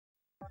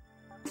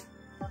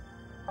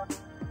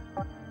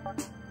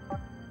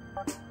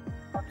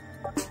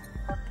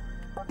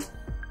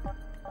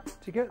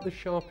To get the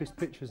sharpest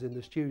pictures in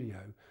the studio,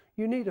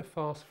 you need a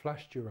fast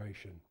flash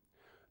duration.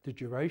 The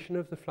duration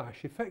of the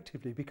flash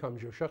effectively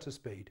becomes your shutter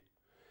speed.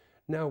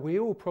 Now, we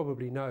all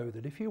probably know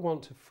that if you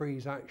want to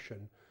freeze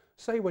action,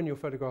 say when you're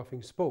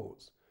photographing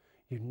sports,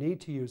 you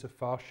need to use a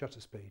fast shutter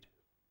speed.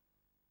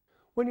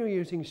 When you're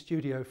using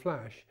studio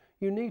flash,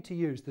 you need to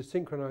use the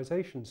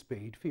synchronization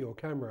speed for your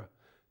camera,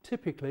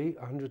 typically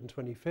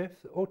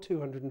 125th or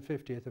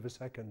 250th of a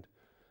second.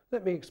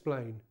 Let me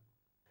explain.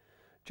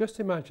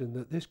 Just imagine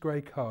that this grey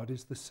card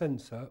is the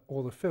sensor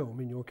or the film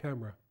in your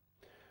camera.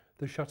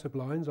 The shutter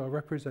blinds are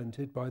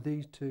represented by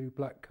these two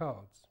black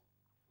cards.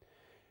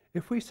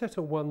 If we set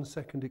a 1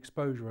 second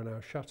exposure on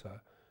our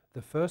shutter,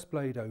 the first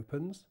blade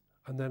opens,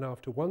 and then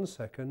after 1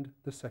 second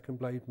the second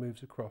blade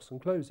moves across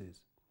and closes.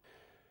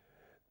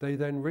 They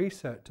then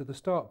reset to the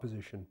start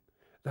position.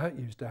 That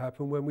used to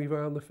happen when we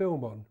wound the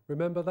film on.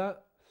 Remember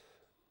that?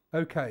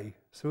 Okay,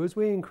 so as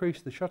we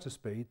increase the shutter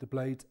speed, the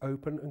blades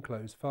open and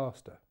close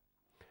faster.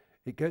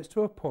 It gets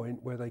to a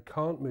point where they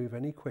can't move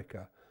any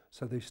quicker,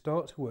 so they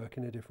start to work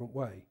in a different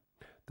way.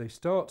 They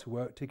start to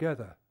work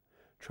together,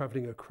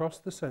 travelling across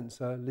the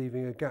sensor,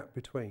 leaving a gap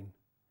between.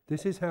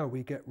 This is how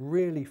we get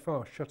really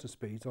fast shutter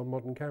speeds on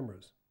modern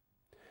cameras.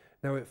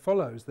 Now, it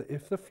follows that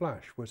if the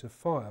flash were to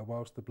fire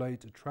whilst the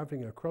blades are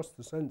travelling across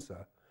the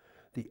sensor,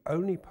 the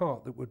only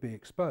part that would be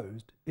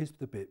exposed is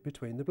the bit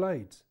between the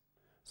blades.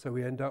 So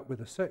we end up with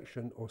a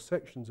section or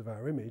sections of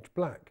our image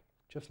black,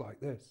 just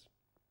like this.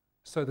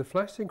 So the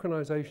flash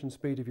synchronization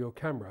speed of your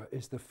camera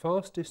is the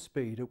fastest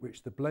speed at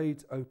which the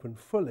blades open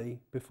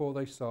fully before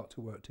they start to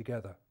work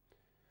together.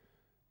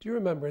 Do you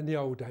remember in the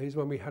old days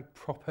when we had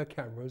proper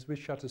cameras with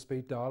shutter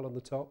speed dial on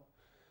the top?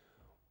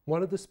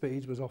 One of the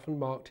speeds was often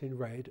marked in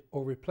red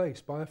or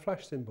replaced by a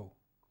flash symbol.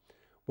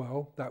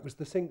 Well, that was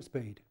the sync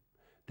speed.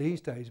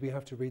 These days we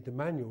have to read the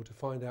manual to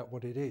find out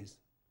what it is.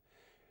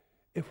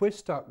 If we're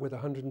stuck with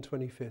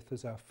 125th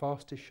as our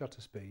fastest shutter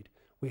speed,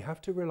 we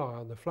have to rely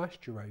on the flash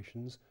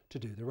durations to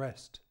do the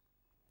rest.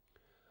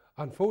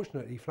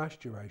 Unfortunately, flash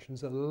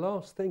durations are the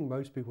last thing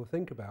most people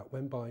think about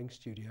when buying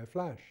studio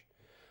flash.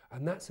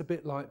 And that's a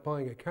bit like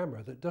buying a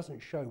camera that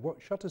doesn't show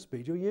what shutter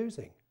speed you're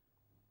using.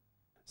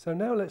 So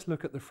now let's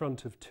look at the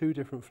front of two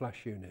different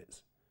flash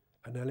units,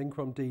 an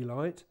Elinchrom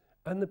D-Lite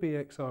and the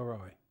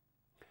BXRI.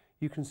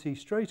 You can see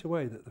straight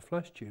away that the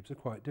flash tubes are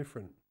quite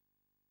different.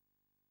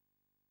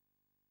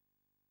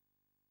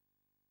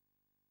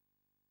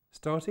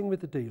 Starting with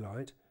the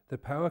D-Lite, the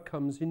power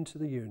comes into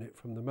the unit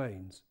from the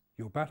mains.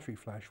 Your battery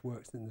flash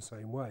works in the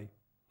same way.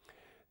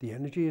 The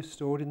energy is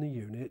stored in the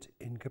unit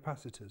in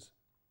capacitors.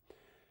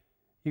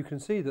 You can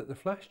see that the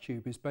flash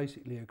tube is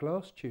basically a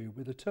glass tube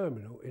with a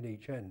terminal in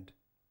each end.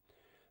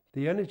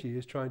 The energy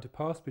is trying to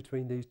pass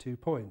between these 2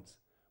 points,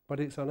 but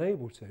it's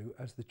unable to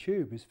as the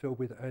tube is filled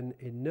with an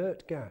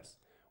inert gas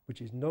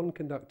which is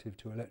non-conductive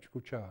to electrical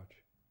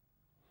charge.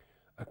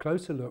 A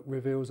closer look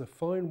reveals a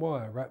fine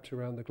wire wrapped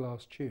around the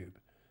glass tube.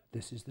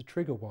 This is the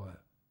trigger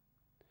wire.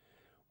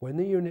 When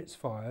the unit's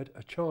fired,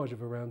 a charge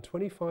of around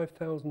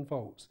 25,000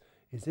 volts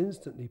is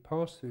instantly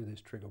passed through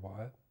this trigger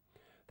wire.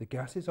 The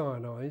gas is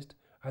ionised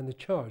and the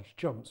charge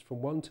jumps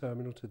from one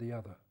terminal to the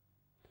other.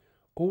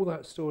 All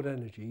that stored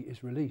energy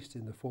is released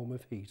in the form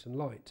of heat and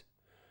light.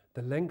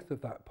 The length of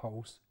that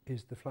pulse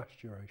is the flash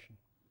duration.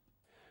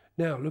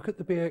 Now look at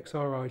the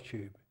BXRI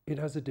tube. It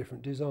has a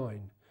different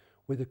design,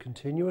 with a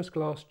continuous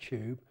glass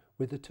tube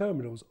with the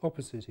terminals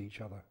opposite each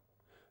other.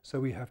 So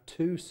we have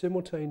two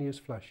simultaneous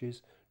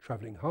flashes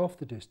travelling half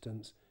the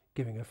distance,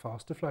 giving a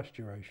faster flash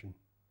duration.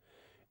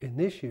 In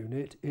this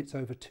unit, it's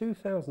over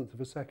 2,000th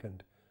of a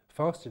second,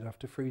 fast enough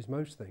to freeze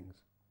most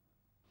things.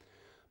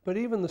 But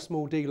even the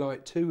small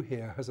D-Lite 2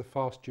 here has a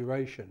fast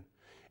duration.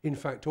 In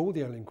fact, all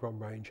the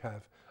Elinchrom range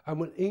have, and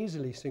will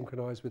easily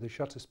synchronise with a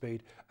shutter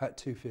speed at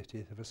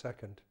 2/50th of a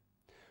second.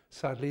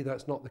 Sadly,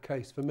 that's not the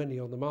case for many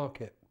on the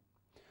market.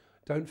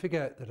 Don't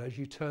forget that as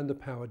you turn the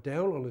power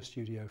down on a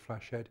studio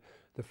flash head,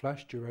 the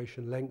flash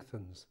duration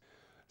lengthens.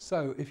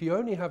 So if you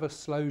only have a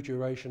slow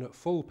duration at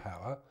full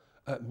power,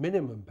 at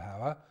minimum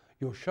power,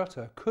 your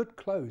shutter could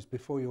close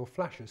before your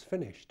flash has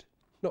finished.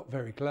 Not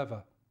very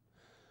clever.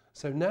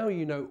 So now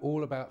you know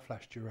all about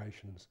flash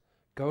durations.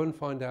 Go and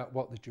find out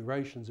what the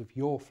durations of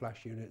your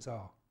flash units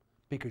are,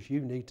 because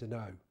you need to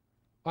know.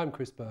 I'm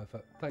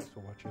Burfoot. Thanks for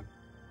watching.